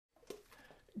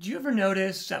Do you ever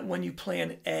notice that when you play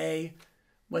an A,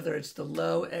 whether it's the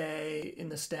low A in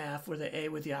the staff or the A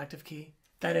with the octave key,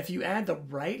 that if you add the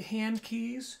right hand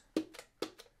keys,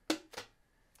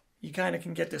 you kind of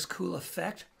can get this cool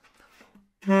effect?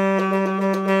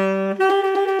 That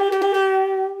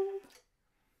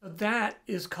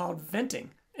is called venting.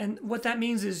 And what that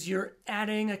means is you're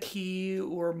adding a key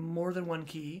or more than one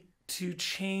key to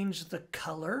change the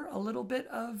color a little bit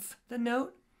of the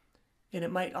note. And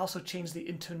it might also change the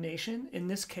intonation. In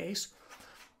this case,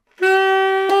 it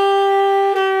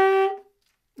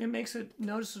makes it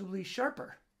noticeably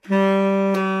sharper.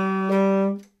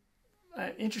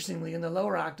 Interestingly, in the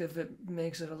lower octave, it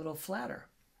makes it a little flatter.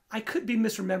 I could be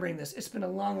misremembering this. It's been a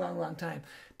long, long, long time.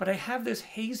 But I have this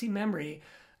hazy memory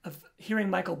of hearing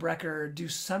Michael Brecker do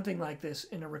something like this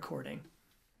in a recording.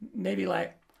 Maybe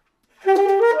like...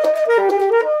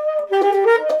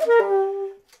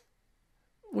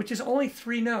 which is only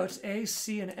 3 notes, A,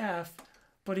 C, and F,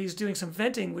 but he's doing some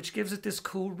venting, which gives it this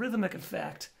cool rhythmic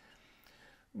effect,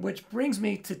 which brings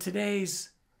me to today's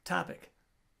topic.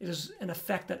 It is an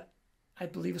effect that I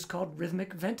believe is called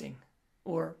rhythmic venting,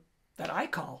 or that I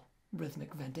call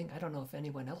rhythmic venting. I don't know if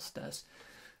anyone else does.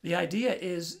 The idea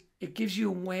is it gives you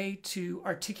a way to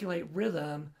articulate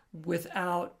rhythm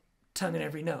without tongue in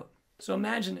every note. So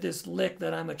imagine this lick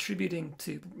that I'm attributing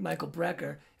to Michael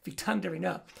Brecker, if he tongued every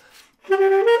note.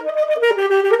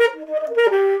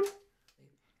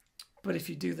 But if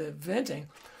you do the venting,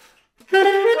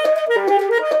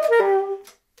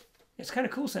 it's kind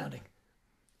of cool sounding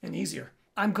and easier.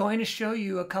 I'm going to show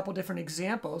you a couple different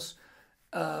examples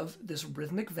of this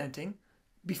rhythmic venting.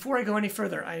 Before I go any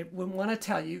further, I want to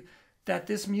tell you that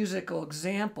this musical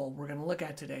example we're going to look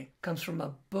at today comes from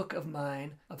a book of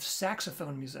mine of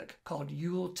saxophone music called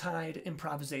Yuletide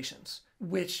Improvisations,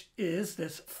 which is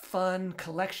this fun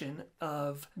collection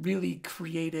of really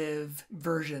creative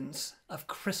versions of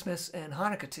Christmas and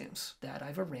Hanukkah tunes that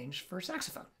I've arranged for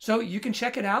saxophone. So you can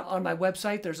check it out on my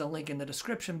website. There's a link in the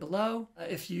description below.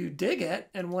 If you dig it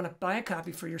and want to buy a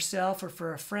copy for yourself or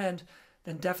for a friend,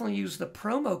 then definitely use the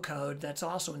promo code that's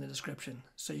also in the description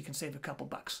so you can save a couple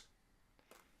bucks.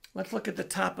 Let's look at the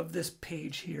top of this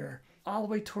page here. All the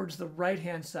way towards the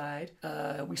right-hand side,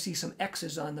 we see some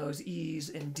X's on those E's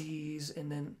and D's,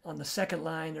 and then on the second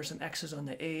line, there's some X's on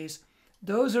the A's.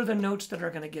 Those are the notes that are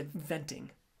going to get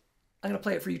venting. I'm going to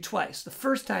play it for you twice. The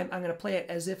first time, I'm going to play it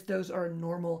as if those are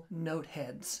normal note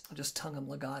heads. I'll just tongue them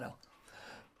legato.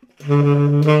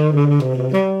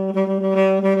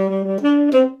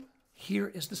 Here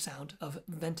is the sound of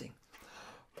venting.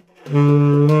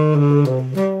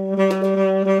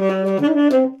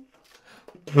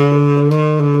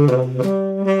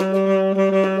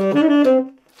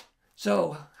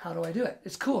 So, how do I do it?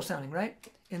 It's cool sounding, right?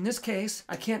 In this case,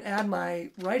 I can't add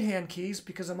my right-hand keys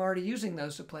because I'm already using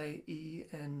those to play E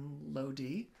and low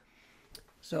D.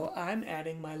 So I'm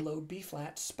adding my low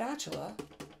B-flat spatula.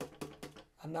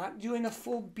 I'm not doing a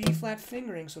full B-flat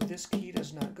fingering, so this key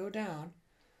does not go down.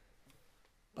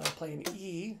 But I play an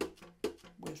E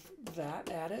with that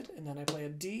added, and then I play a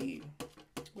D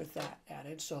with that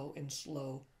added, so in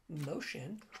slow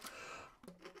motion.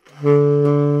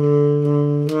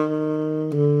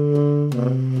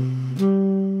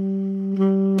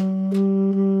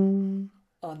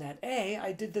 On that A,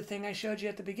 I did the thing I showed you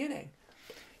at the beginning.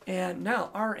 And now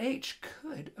RH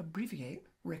could abbreviate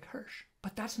Rick Hirsch,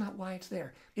 but that's not why it's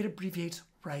there. It abbreviates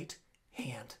right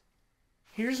hand.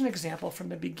 Here's an example from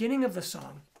the beginning of the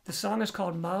song. The song is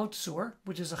called Ma'od Tzur,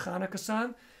 which is a Hanukkah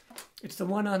song. It's the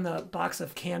one on the box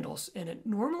of candles, and it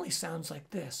normally sounds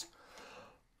like this.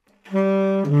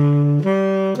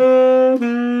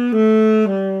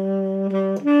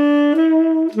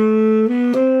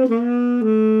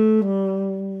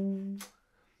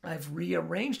 I've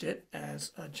rearranged it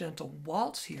as a gentle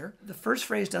waltz here. The first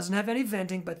phrase doesn't have any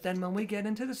venting, but then when we get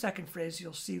into the second phrase,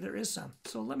 you'll see there is some.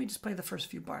 So let me just play the first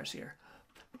few bars here.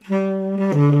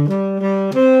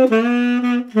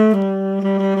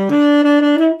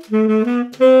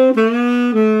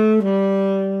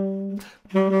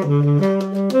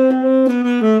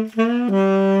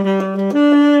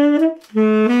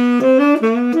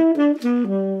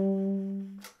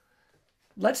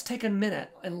 Let's take a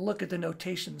minute and look at the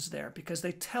notations there because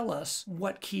they tell us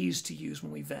what keys to use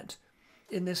when we vent.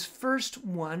 In this first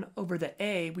one, over the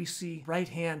A, we see right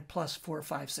hand plus 4,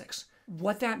 5, 6.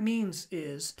 What that means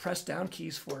is press down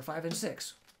keys 4, 5, and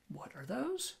 6. What are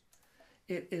those?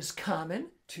 It is common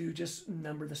to just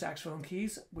number the saxophone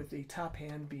keys with the top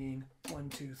hand being 1,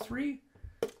 2, 3,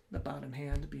 the bottom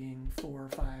hand being 4,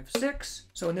 5, 6.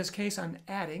 So in this case, I'm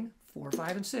adding 4,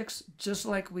 5, and 6, just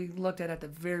like we looked at the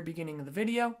very beginning of the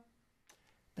video.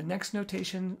 The next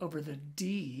notation over the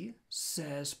D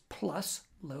says plus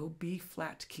low B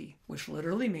flat key, which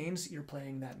literally means you're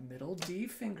playing that middle D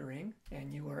fingering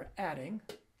and you are adding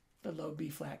the low B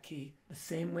flat key the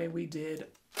same way we did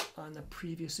on the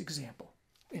previous example.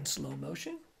 In slow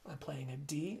motion, I'm playing a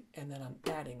D and then I'm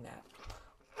adding that.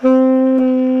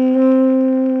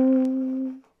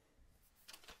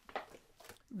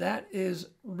 That is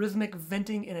rhythmic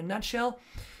venting in a nutshell.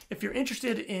 If you're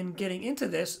interested in getting into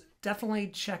this, definitely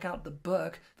check out the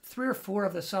book. 3 or 4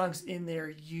 of the songs in there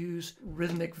use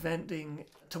rhythmic venting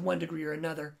to one degree or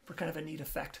another for kind of a neat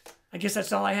effect. I guess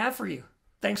that's all I have for you.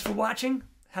 Thanks for watching.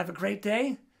 Have a great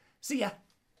day. See ya.